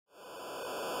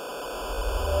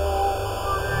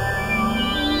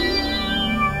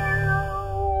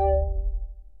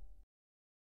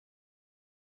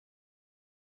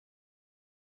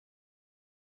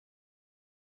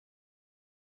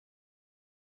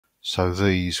So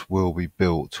these will be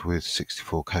built with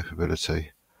 64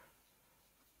 capability.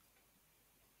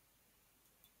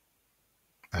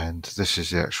 And this is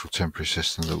the actual temporary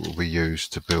system that will be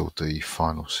used to build the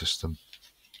final system.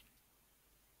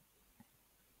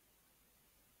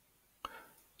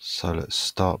 So let's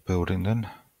start building then.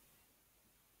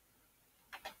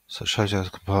 So it shows you how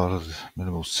to compile a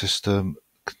minimal system,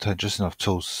 contain just enough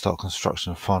tools to start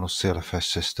construction of a final CLFS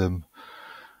system,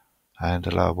 and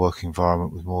allow a working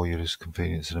environment with more user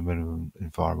convenience than a minimum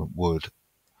environment would.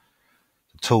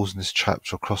 The tools in this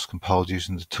chapter are cross-compiled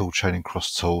using the toolchain in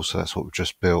cross-tools, so that's what we've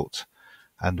just built,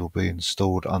 and will be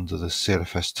installed under the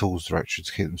CLFS tools directory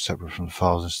to keep them separate from the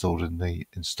files installed in the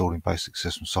installing basic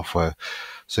system software.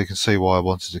 So you can see why I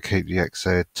wanted to keep the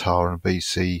XZ, TAR and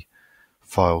BC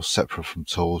files separate from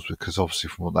tools, because obviously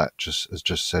from what that has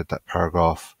just said, that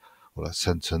paragraph or that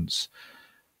sentence,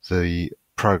 the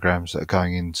programs that are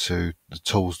going into the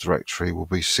tools directory will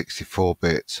be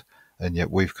 64-bit, and yet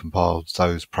we've compiled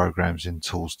those programs in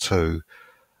tools 2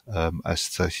 as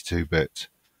 32-bit.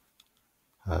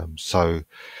 So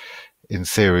in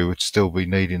theory we'd still be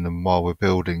needing them while we're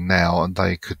building now, and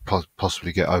they could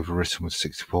possibly get overwritten with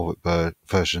 64-bit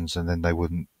versions, and then they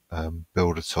wouldn't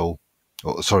build at all,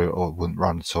 or wouldn't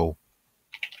run at all.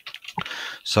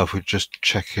 So if we just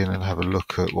check in and have a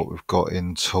look at what we've got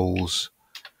in tools,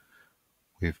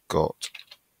 we've got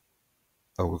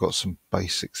some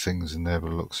basic things in there by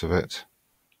the looks of it.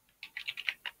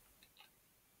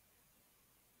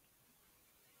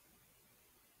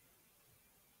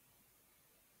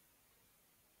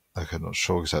 Okay, not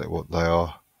sure exactly what they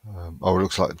are. Oh, it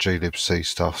looks like glibc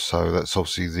stuff, so that's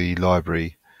obviously the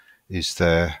library is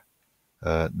there,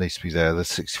 needs to be there, the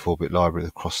 64-bit library,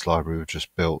 the cross library we've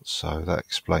just built, so that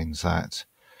explains that.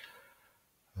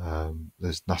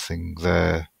 There's nothing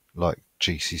there like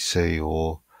GCC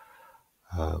or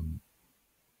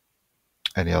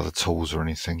any other tools or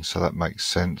anything, so that makes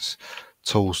sense.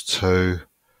 Tools 2,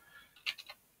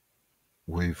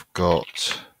 we've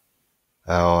got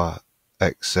our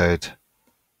XZ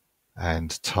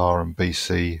and TAR and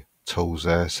BC tools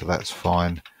there, so that's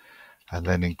fine. And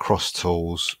then in cross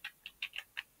tools,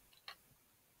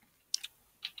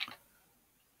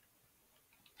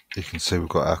 you can see we've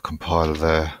got our compiler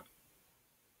there,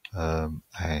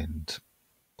 and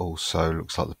also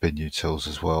looks like the bin utils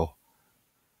as well.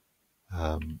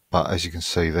 But as you can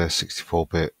see, they're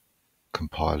 64-bit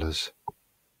compilers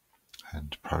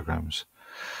and programs.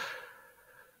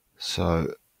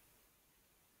 So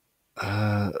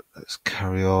let's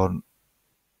carry on.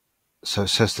 So it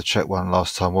says to check one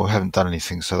last time. Well, we haven't done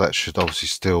anything, so that should obviously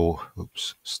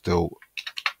still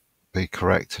be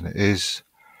correct, and it is.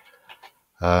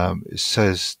 It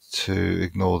says to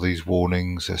ignore these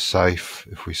warnings, they're safe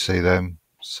if we see them,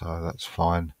 so that's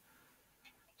fine.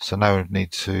 So now we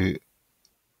need to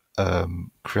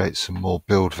create some more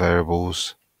build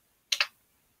variables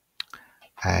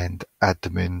and add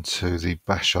them into the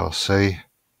bash RC.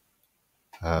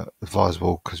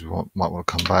 Advisable, because we might want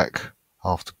to come back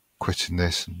after quitting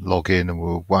this and log in, and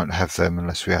we won't have them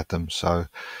unless we add them, so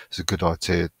it's a good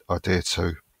idea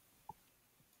too.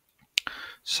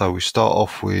 So we start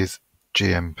off with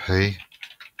GMP.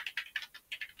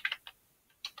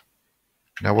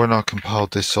 Now when I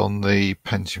compiled this on the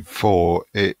Pentium 4,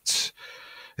 it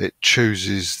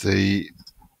chooses the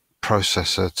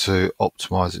processor to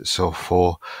optimize itself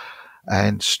for,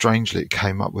 and strangely it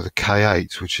came up with a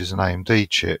K8, which is an AMD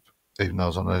chip, even though I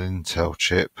was on an Intel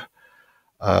chip.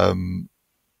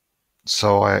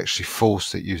 So I actually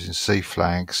forced it using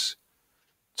CFlags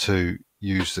to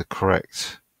use the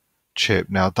correct chip.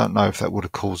 Now I don't know if that would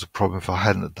have caused a problem if I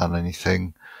hadn't done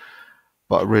anything,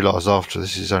 but I realised after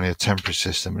this is only a temporary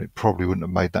system and it probably wouldn't have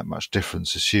made that much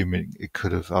difference, assuming it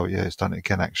could have. Oh yeah, it's done it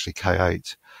again, actually,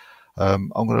 K8. I'm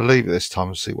going to leave it this time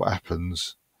and see what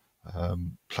happens.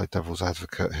 Play devil's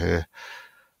advocate here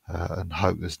and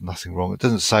hope there's nothing wrong. It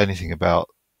doesn't say anything about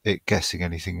it guessing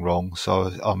anything wrong,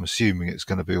 so I'm assuming it's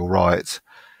going to be all right.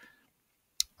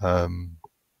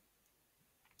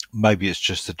 Maybe it's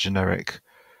just a generic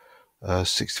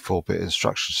 64-bit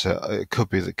instruction set. It could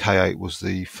be that K8 was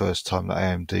the first time that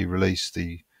AMD released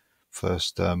the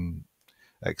first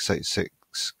x86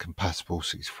 compatible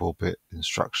 64-bit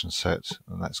instruction set,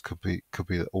 and that could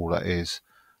be all that is.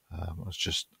 I was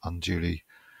just unduly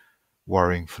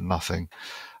worrying for nothing.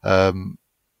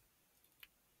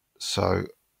 So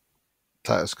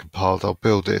that is compiled. I'll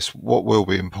build this. What will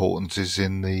be important is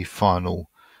in the final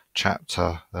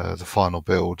chapter, the final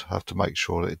build, I have to make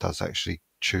sure that it does actually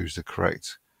choose the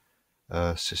correct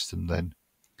system then.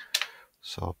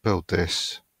 So I'll build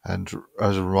this. And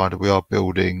as a reminder, we are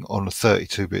building on a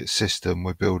 32-bit system.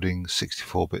 We're building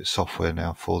 64-bit software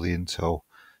now for the Intel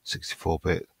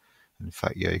 64-bit. In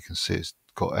fact, yeah, you can see it's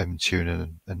got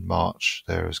M-Tune and March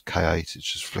there as K8.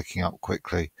 It's just flicking up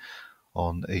quickly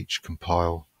on each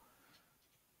compile.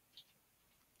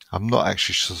 I'm not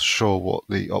actually sure what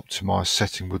the optimized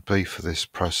setting would be for this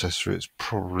processor. It's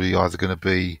probably either going to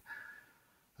be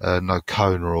no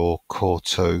Kona or Core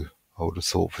 2, I would have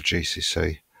thought, for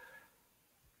GCC.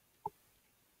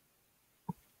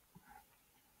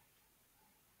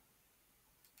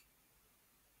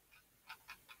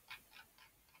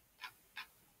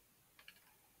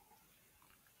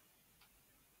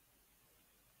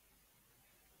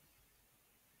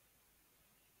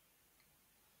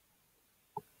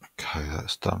 Okay,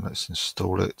 that's done. Let's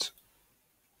install it.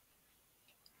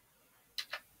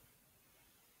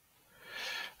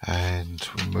 And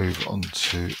we'll move on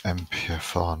to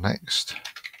MPFR next.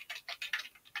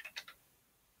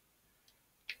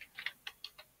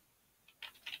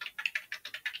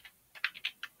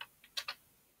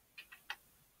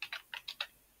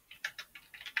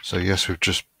 So yes, we've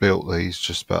just built these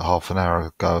just about half an hour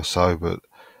ago or so, but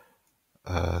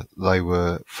they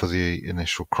were for the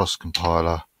initial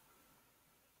cross-compiler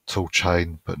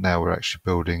toolchain, but now we're actually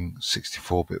building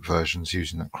 64-bit versions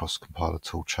using that cross-compiler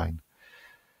toolchain.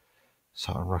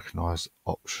 So unrecognized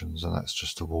options, and that's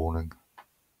just a warning.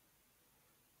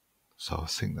 So I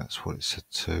think that's what it said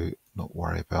to not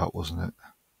worry about, wasn't it?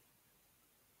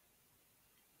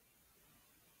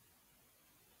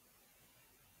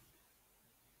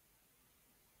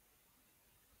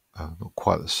 Not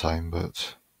quite the same,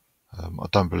 but I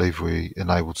don't believe we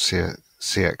enabled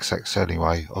CXX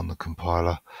anyway on the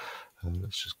compiler.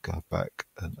 Let's just go back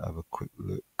and have a quick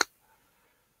look.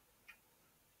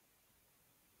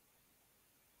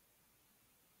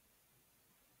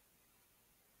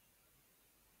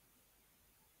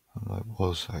 And it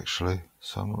was actually,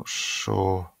 so I'm not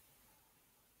sure.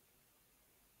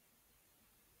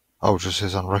 Oh, it just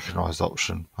says unrecognized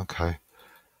option. Okay.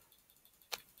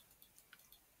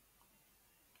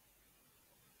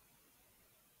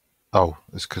 Oh,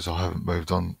 it's because I haven't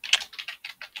moved on.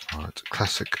 Alright,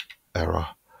 classic error.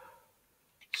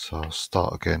 So I'll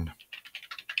start again.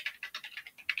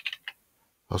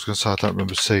 I was going to say I don't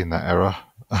remember seeing that error.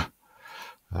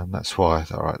 And that's why.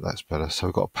 Alright, that's better. So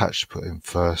we've got a patch to put in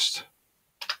first.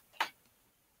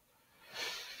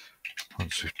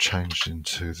 Once we've changed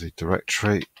into the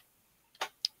directory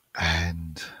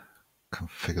and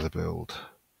configure the build.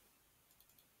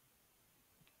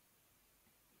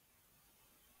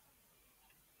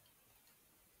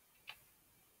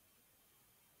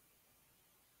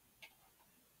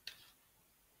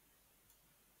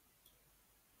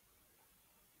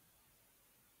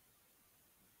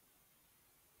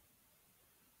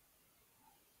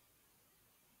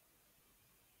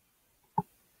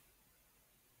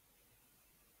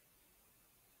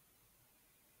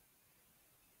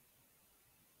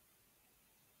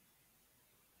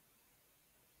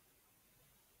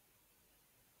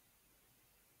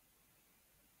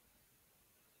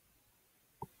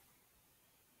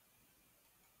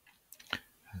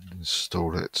 And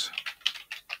install it.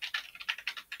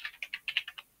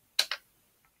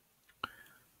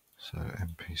 So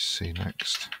MPC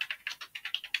next.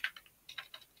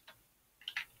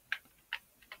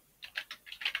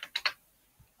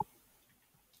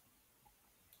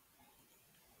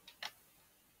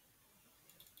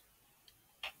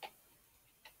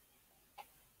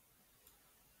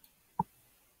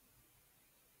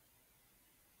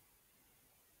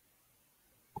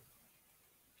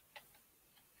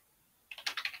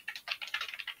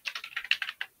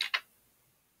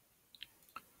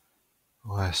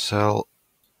 YSL.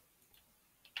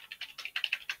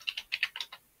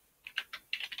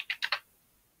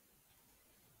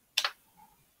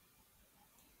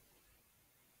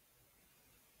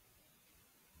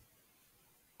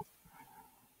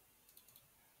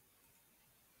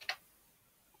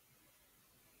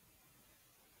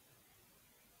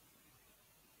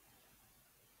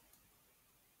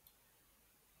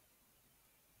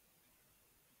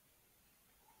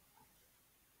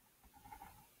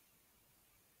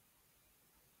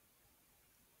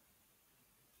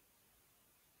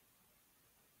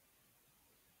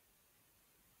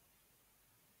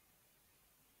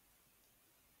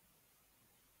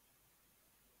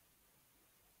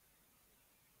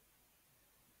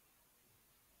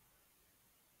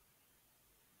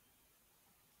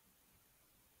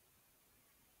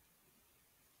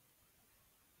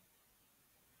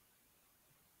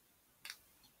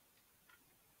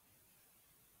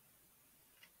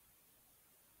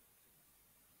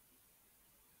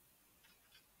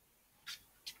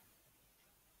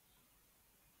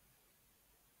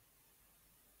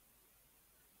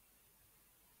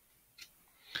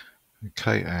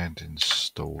 Okay, and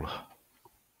install.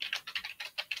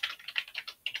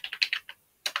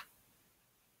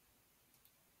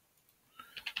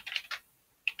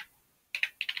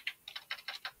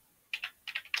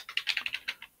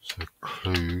 So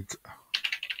Klug.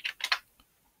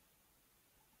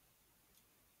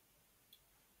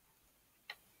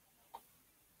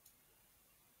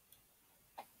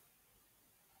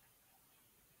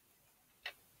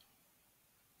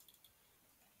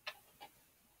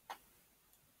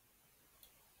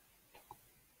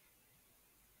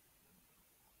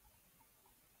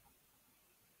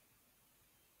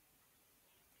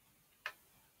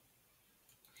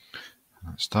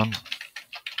 That's done.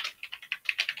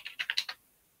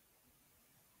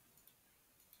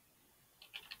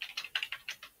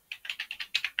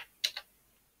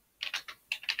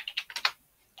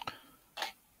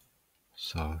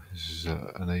 So this is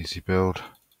an easy build.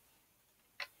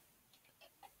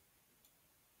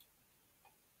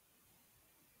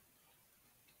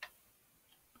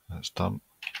 That's done.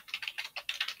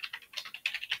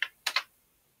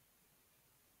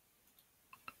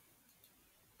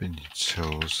 Bin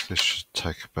utils. This should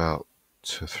take about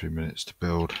 2 or 3 minutes to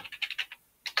build.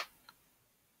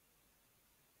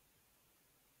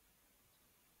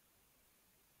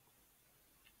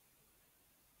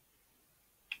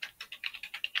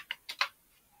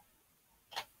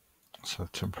 So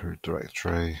temporary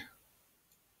directory,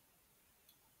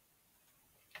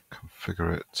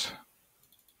 configure it,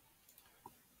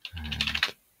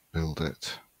 and build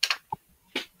it.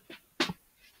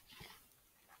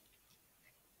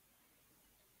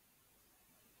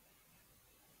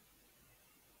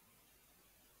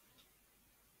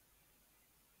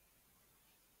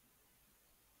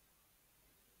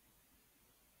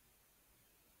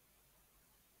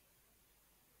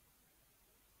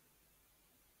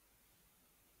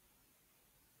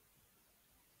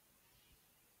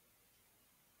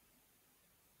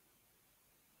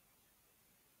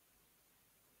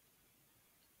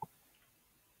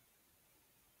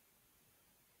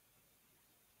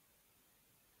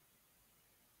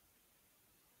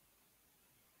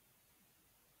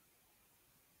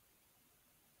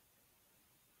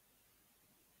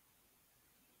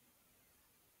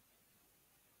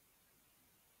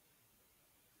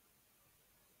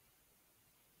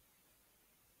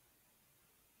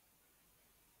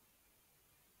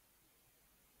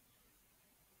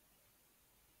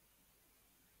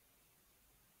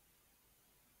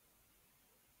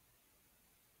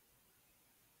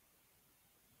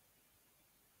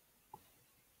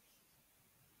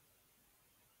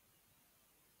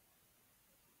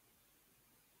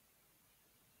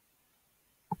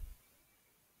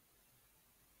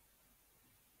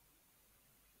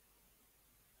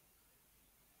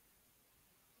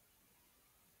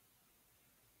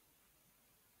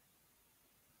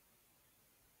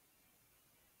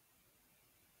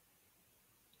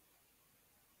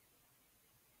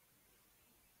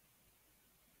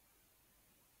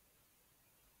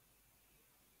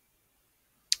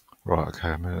 Right, okay,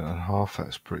 1.5 minutes,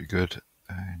 that's pretty good.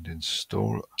 And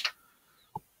install.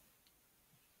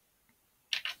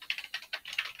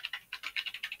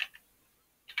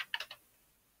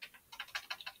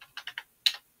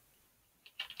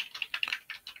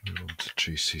 Move on to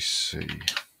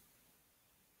GCC.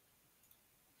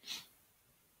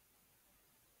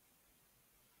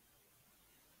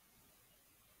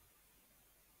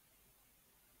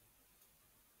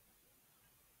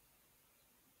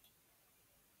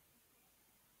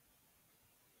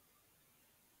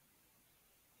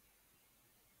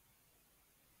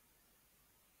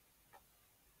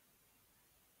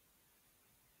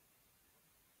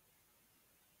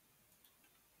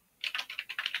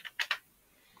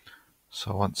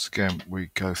 So once again,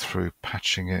 we go through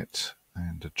patching it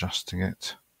and adjusting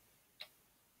it.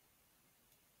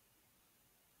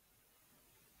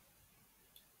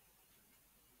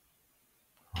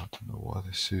 I don't know why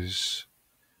this is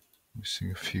missing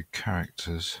a few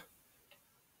characters.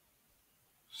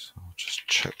 So I'll just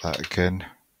check that again.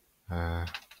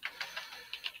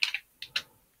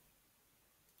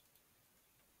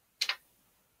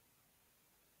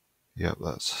 Yep,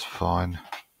 that's fine.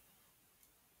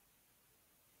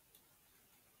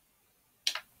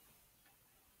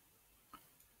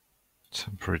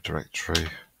 Temporary directory.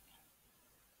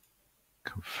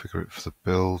 Configure it for the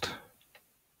build.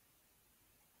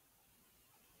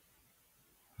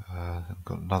 I've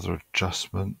got another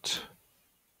adjustment.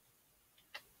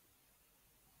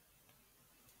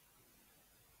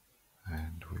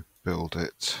 And we build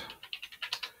it.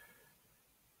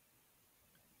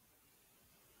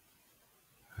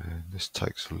 And this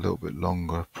takes a little bit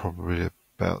longer, probably a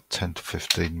about 10 to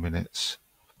 15 minutes.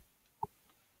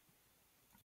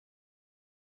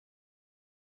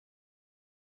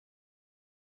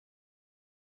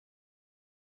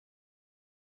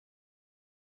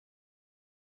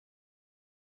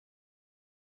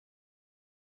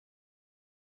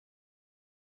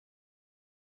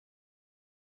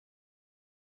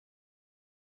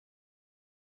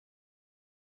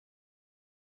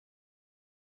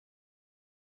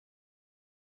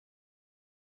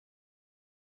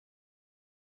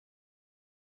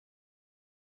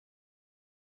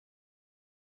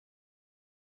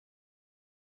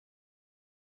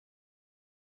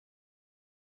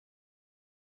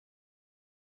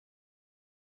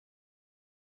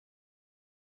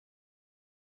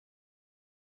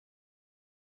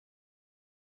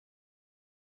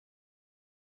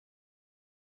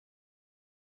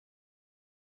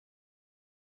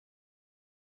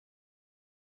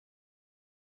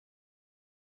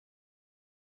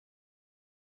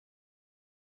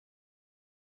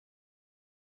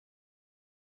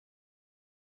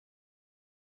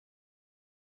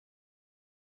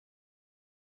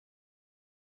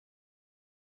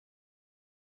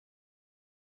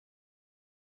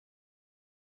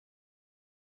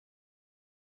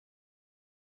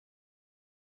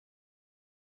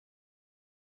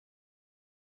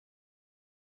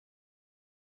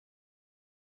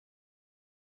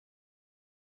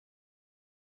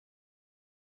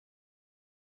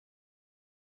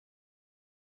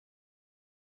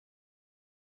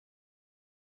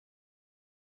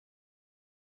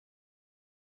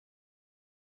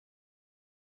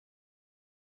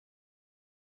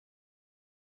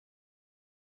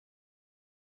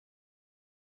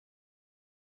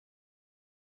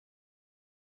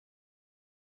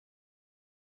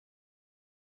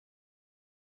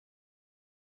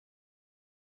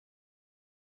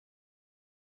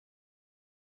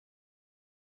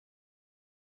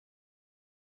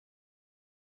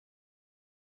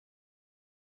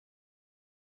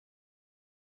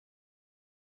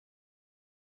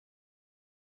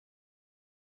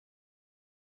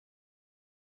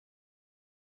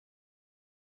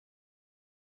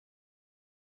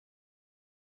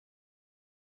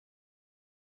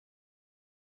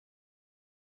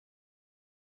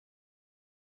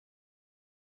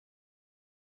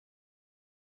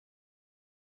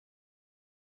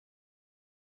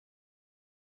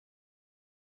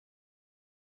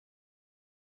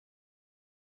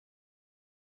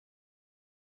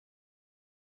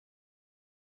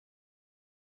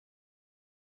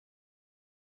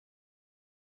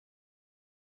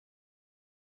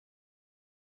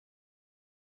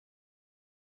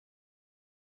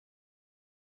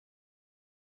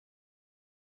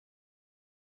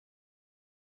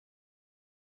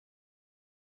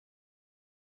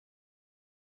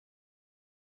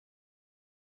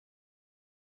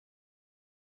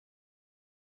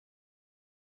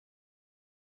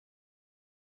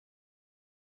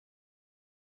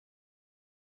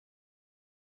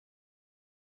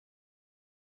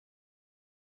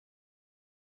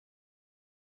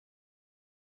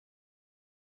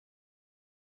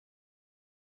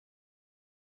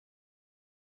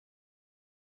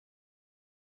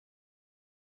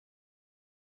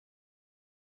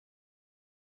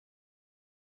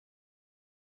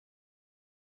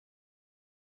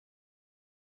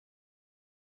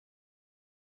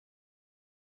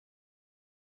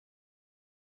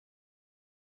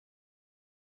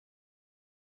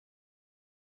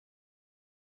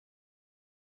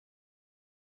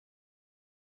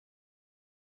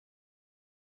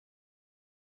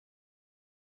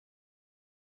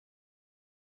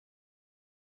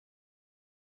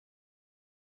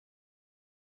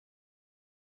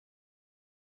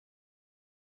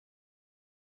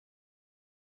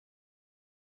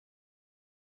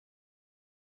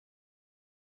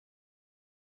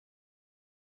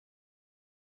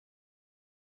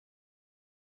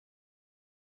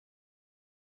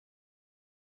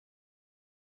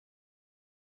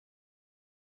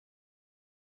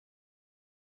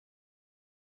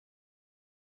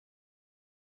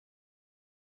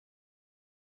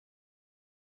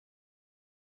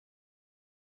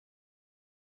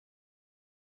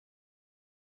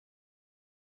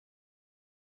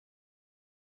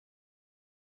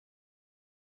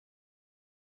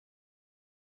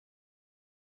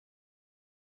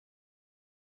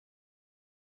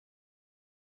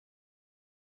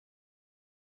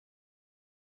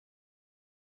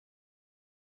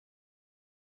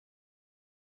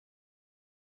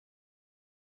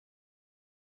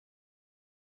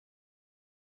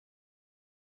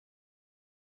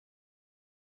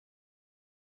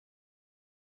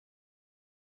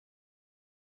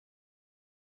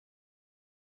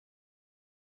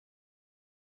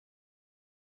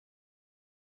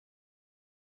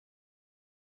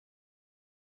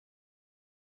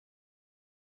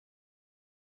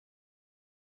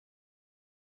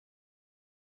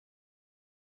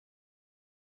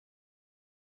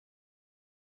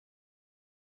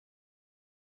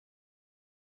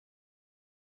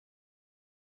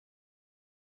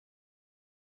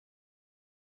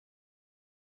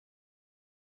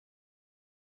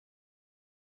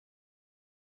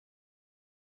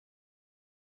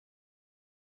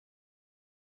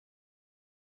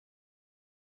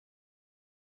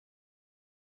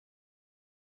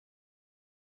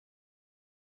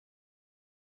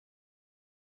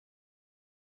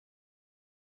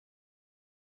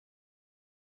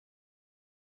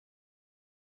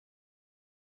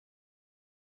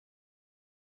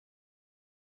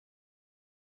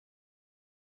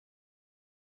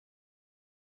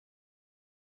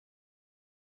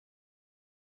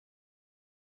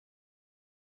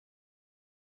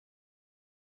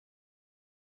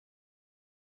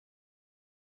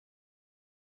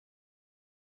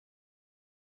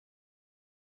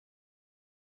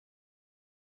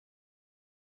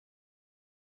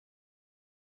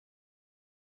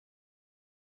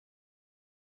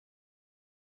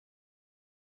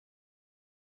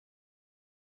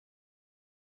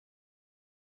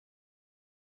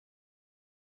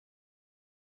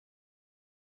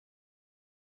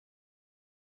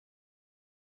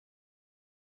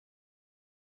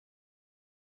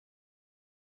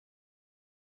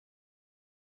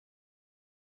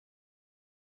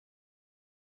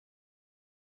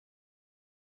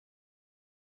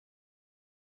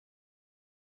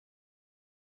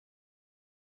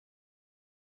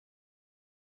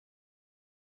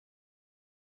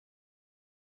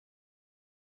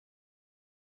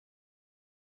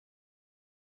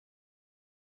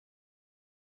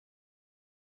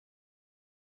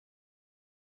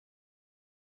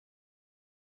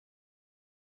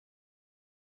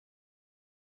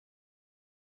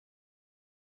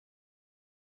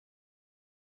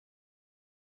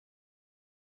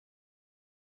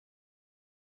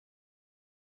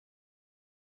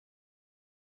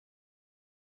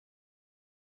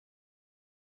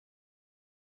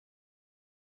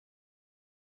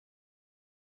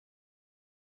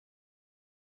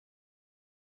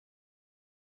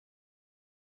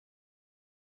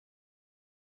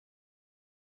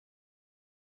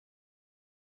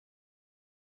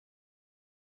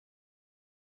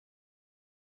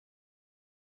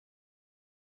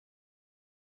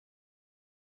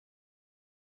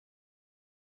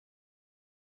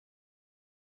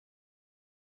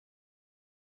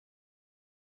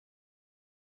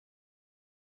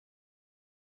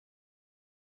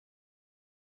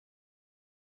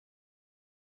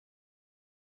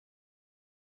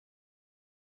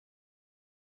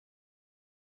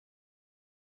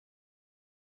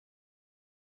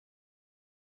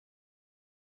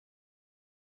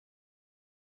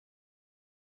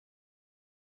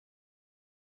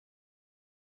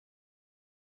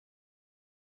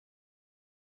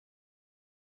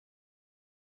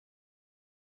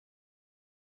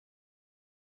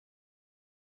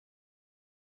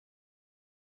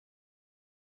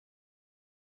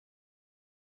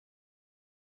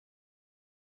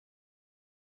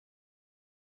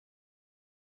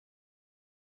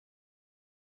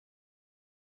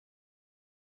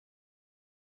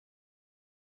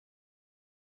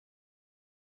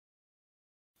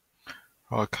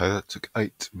 Okay, that took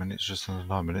 8 minutes, just under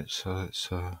 9 minutes, so that's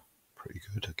pretty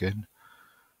good again.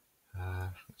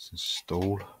 Let's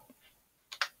install.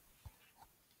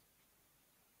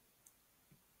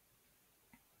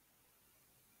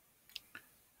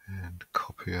 And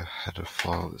copy a header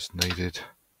file that's needed.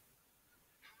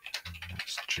 And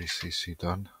that's GCC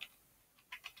done.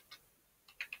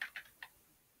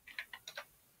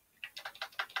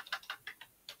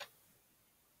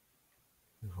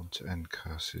 Move on to end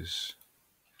curses.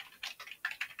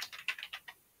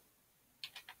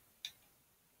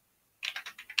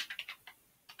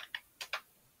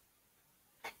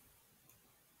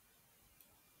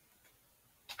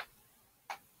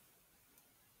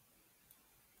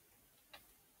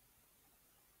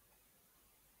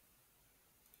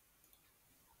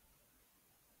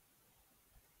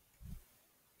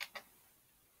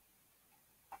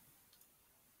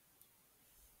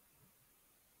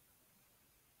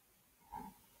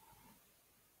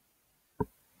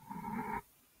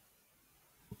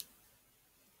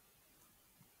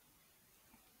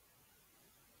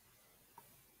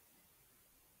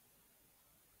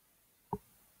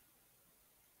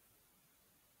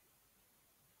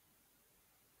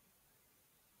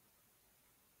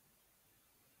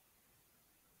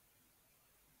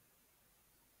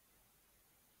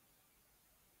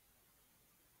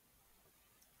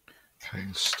 Okay,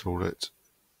 install it.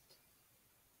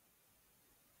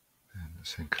 And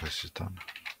this end curse is done.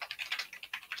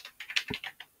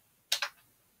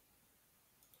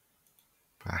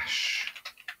 Bash.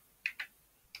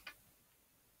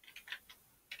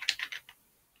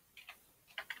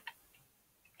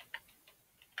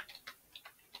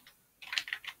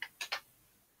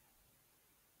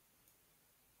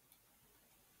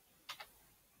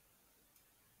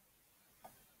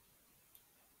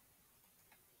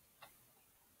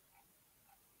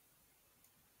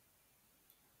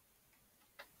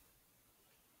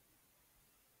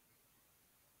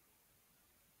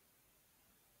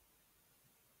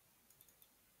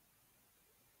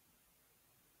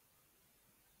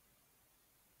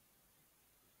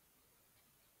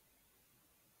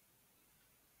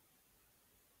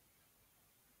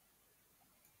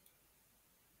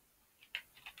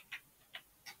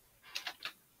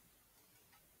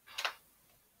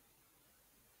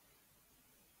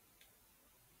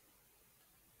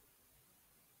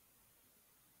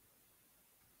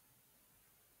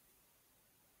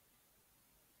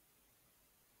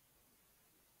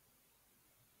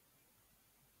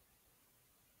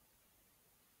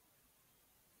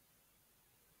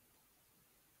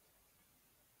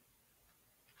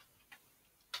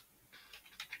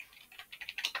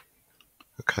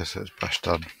 Okay, so it's bash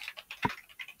done.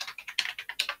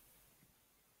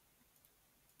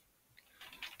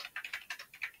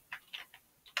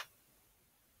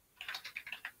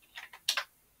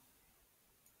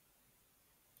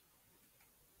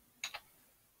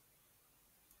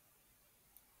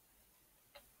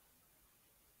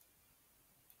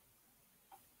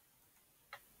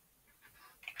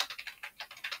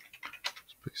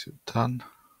 Piece it done.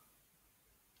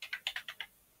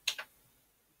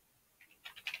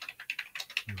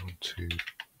 Move on to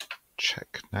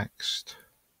check next.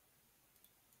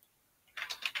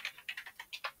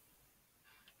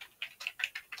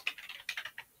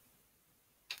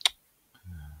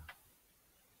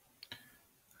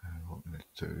 And what I'm going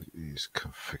to do is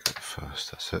configure it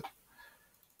first, that's it.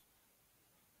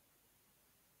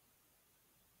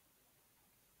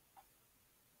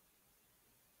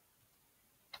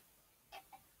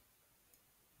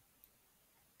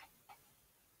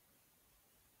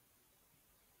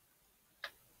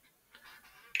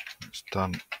 It's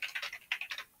done.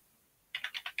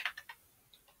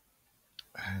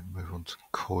 And move on to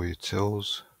core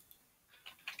utils.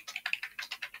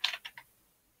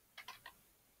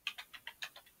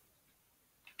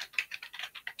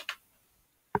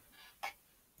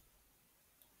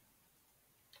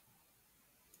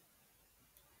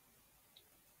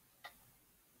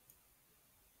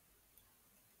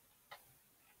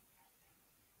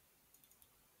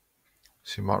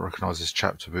 So you might recognise this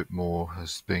chapter a bit more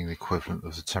as being the equivalent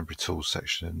of the temporary tools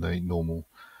section in the normal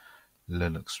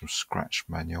Linux from scratch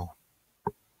manual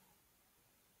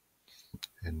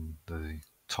in the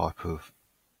type of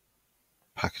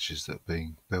packages that are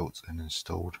being built and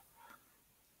installed.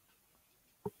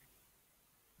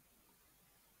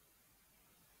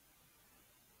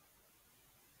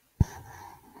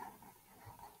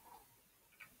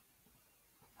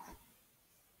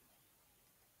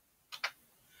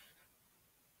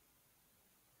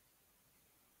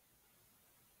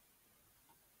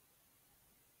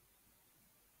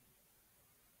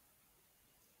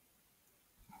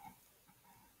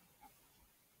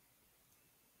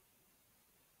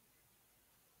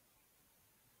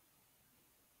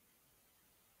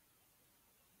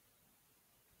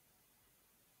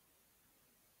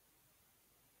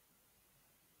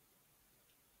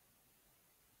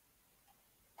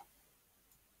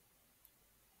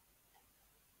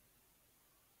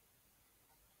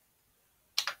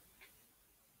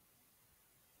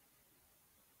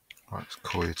 Right,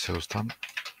 core utils done.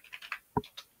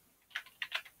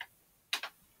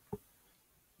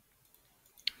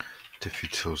 Diff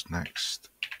utils next.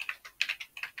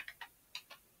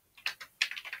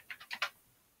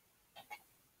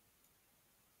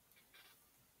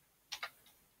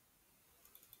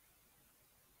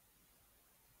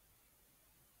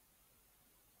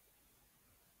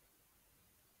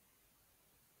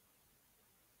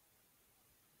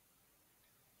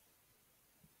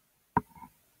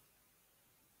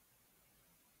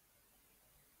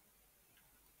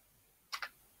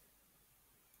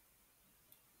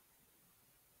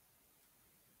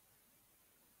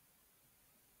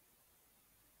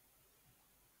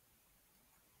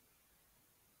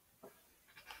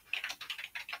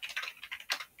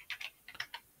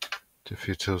 Diff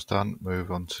utils done.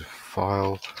 Move on to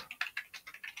file.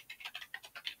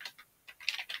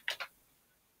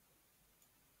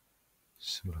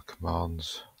 Similar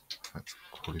commands. Let's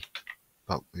probably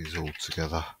bulk these all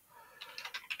together.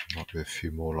 Might be a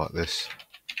few more like this.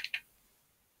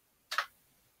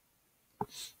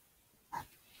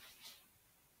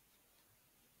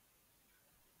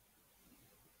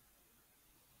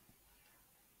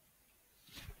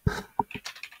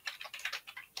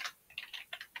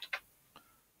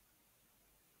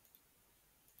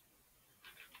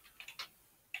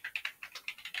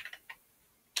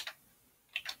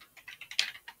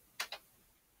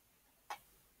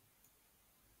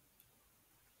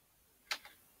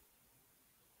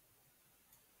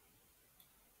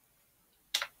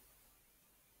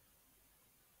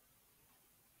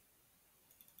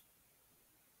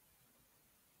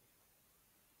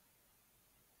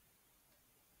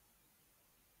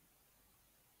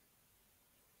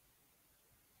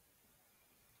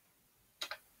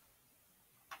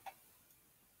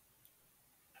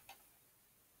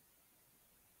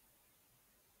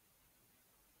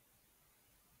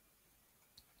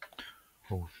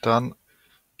 All done.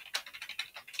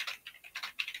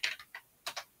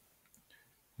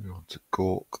 Move on to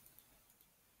Gawk.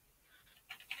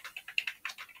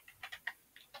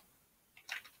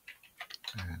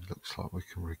 And looks like we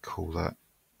can recall that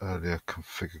earlier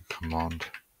configure command.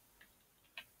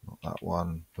 Not that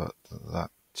one, but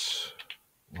that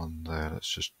one there.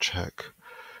 Let's just check.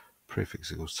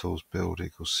 Prefix equals tools build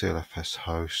equals CLFS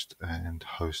host and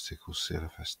host equals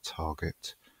CLFS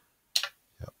target.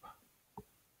 Yep.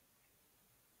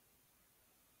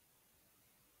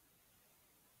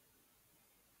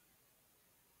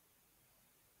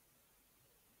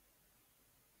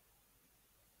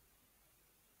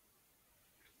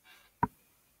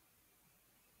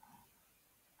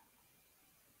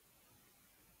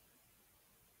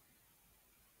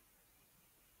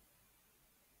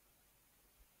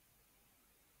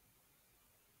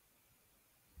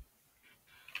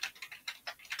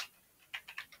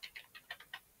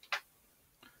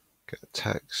 Get a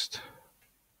text.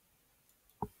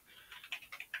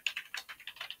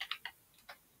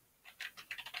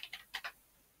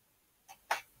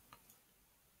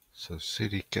 So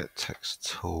cd get text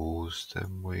tools,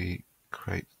 then we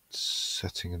create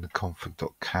setting in the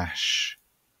config.cache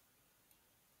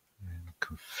and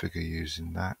configure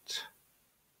using that.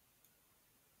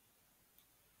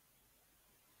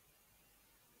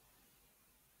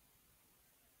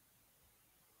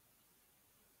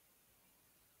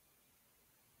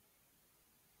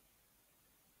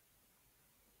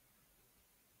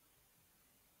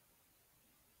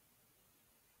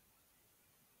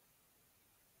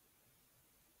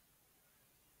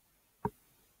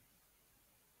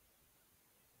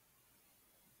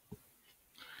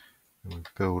 And we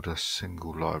build a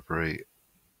single library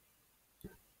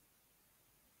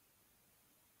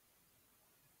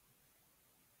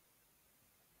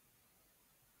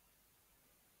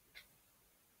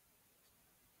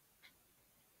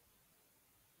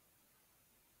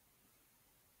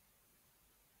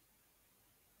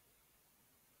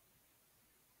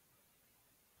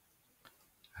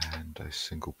and a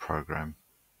single program.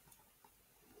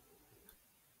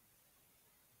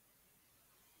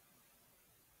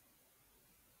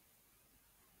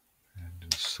 And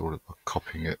install it by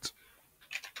copying it.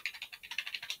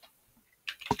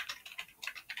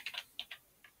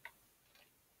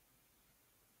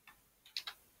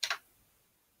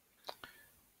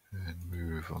 And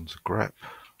move on to grep.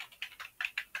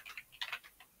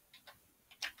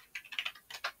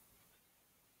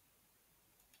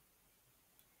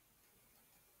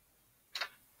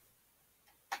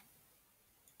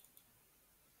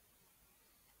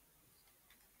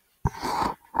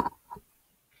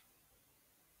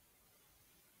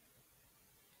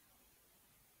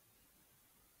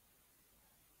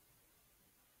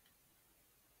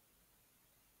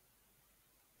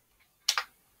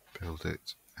 download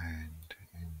it and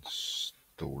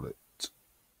install it.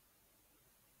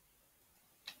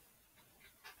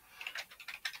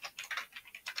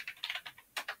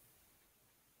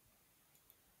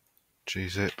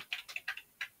 gzip.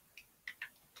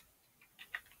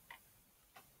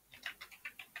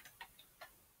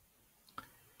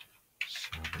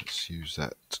 So let's use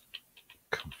that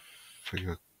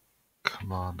configure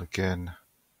command again.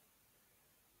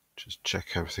 Just check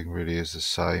everything really is the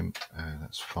same, and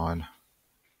that's fine.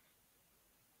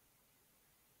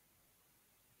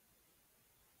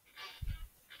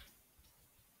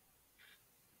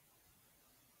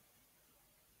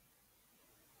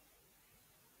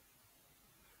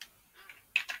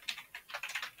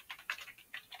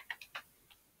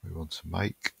 We want to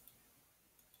make,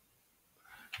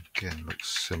 again looks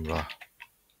similar,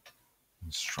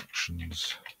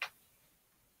 instructions.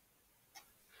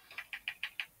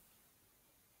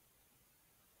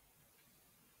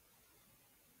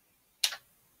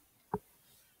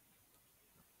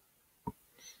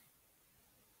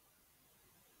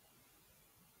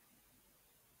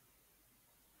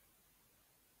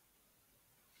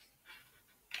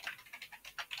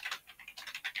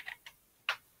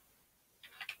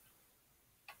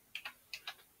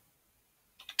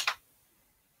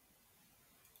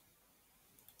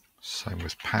 Same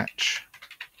with patch.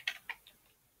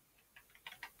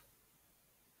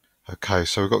 Okay,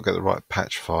 so we've got to get the right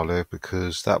patch file here,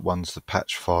 because that one's the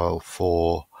patch file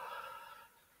for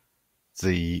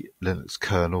the Linux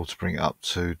kernel to bring it up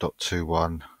to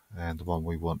 0.21, and the one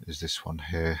we want is this one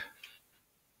here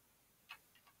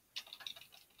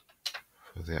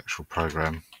for the actual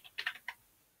program.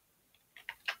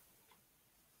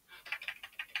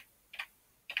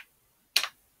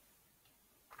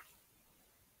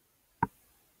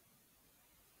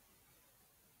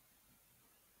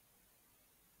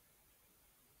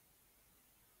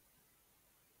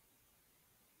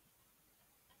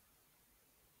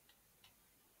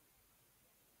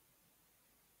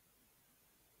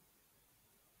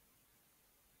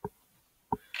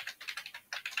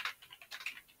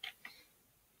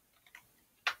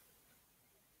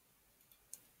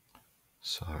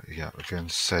 So yeah, again,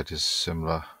 sed is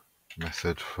similar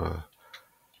method for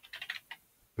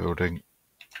building.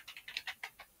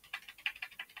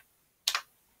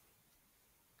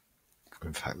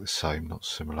 In fact, the same, not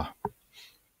similar.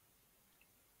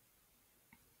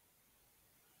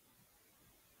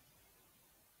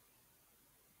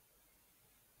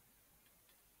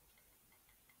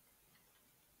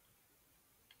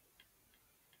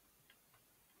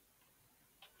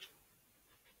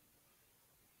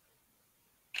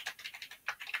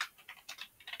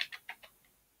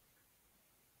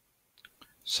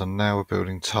 So now we're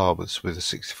building tarbs with a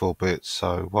 64 bit,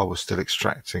 so while we're still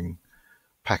extracting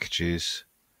packages,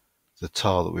 the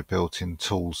tar that we built in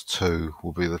Tools 2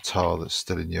 will be the tar that's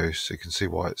still in use. So you can see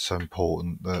why it's so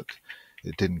important that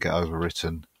it didn't get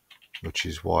overwritten, which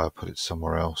is why I put it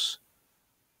somewhere else.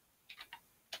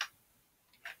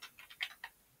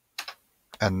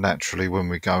 And naturally, when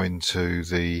we go into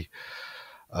the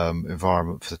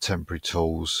environment for the temporary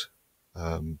tools,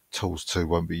 Tools 2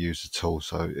 won't be used at all,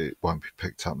 so it won't be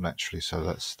picked up naturally, so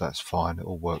that's fine. It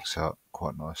all works out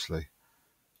quite nicely.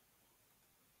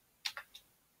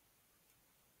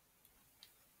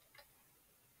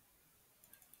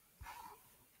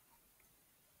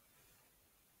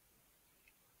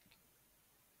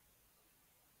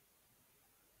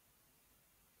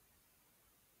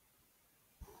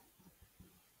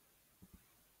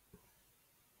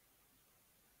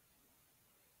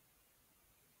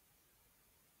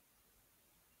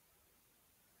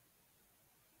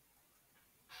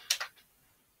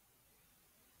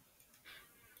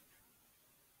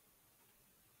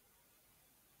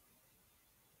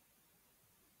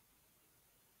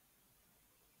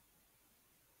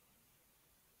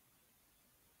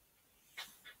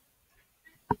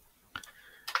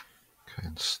 Okay,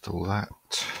 install that.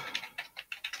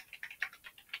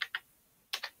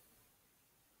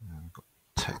 And we've got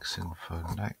text info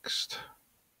next.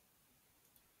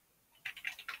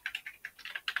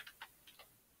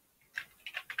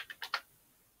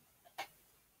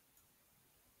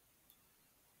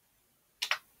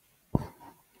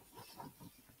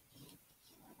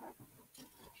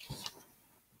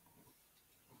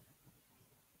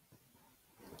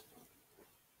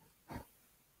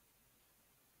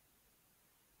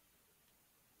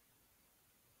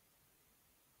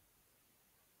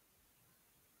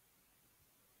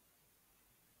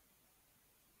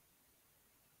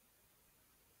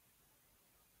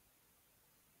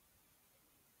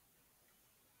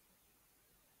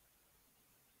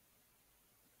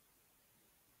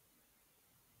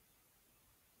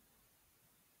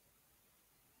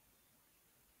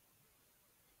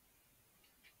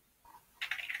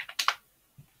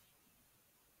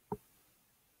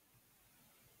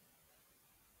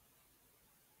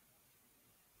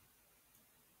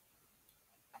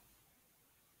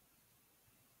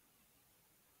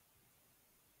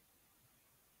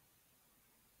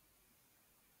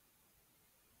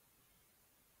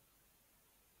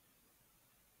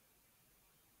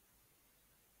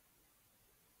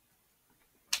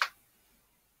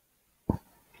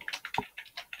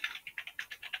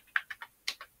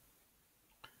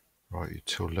 Right,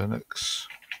 util Linux.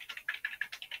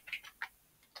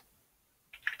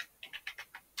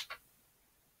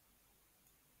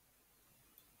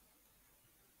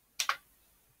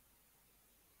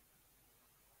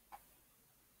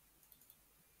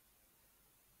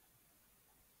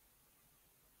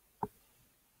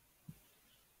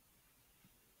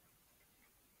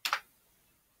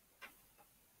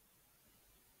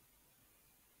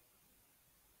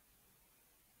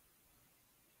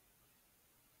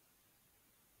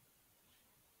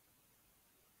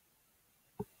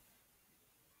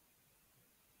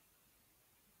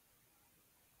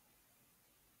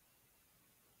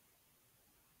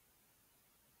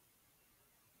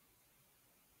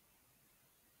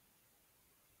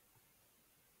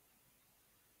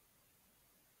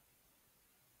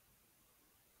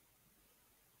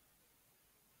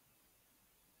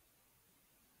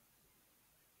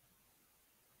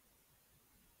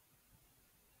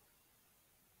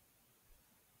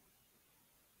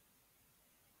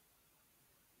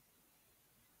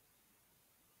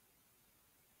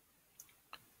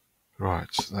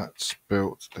 Right, that's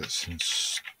built. Let's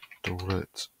install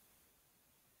it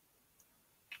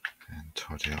and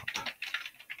tidy up.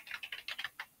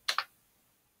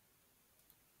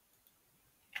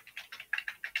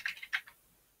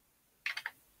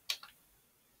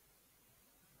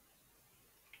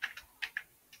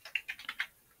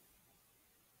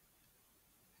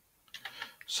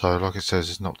 So, like it says,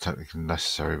 it's not technically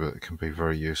necessary, but it can be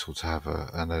very useful to have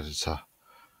an editor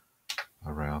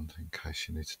around in case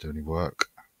you need to do any work.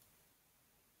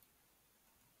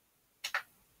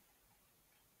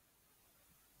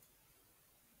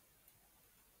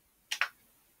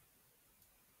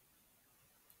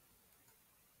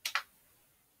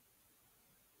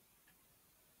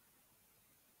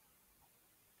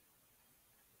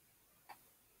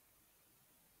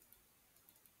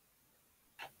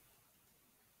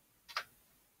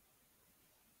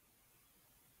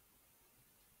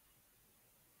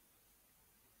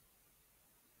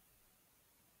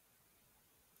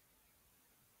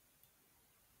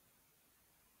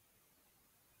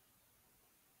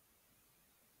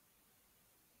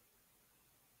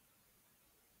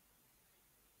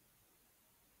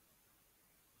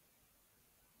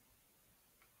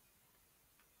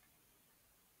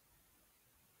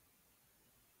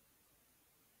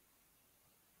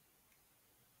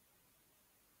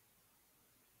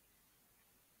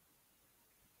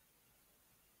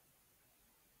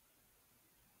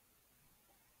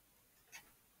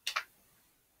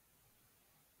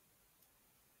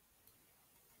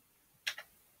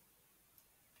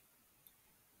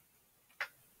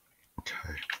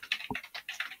 Okay.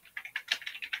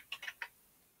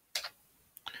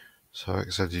 So,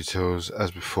 xedutils,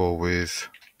 as before with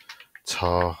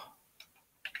tar,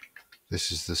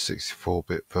 this is the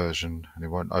 64-bit version, and it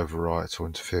won't overwrite or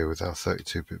interfere with our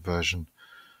 32-bit version.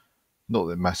 Not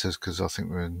that it matters, because I think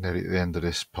we're nearly at the end of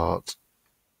this part.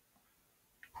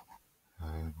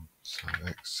 So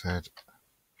xed.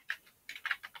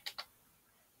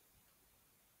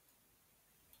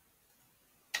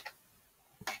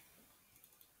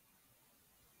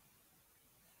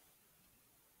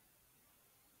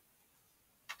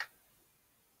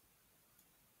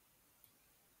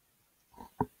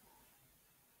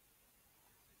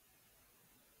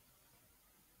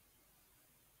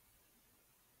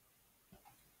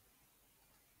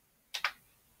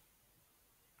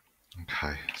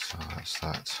 Okay, so that's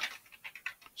that.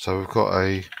 So we've got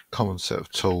a common set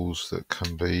of tools that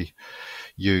can be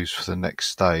used for the next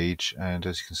stage, and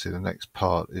as you can see, the next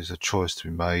part is a choice to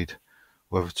be made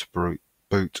whether to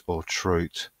boot or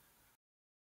root.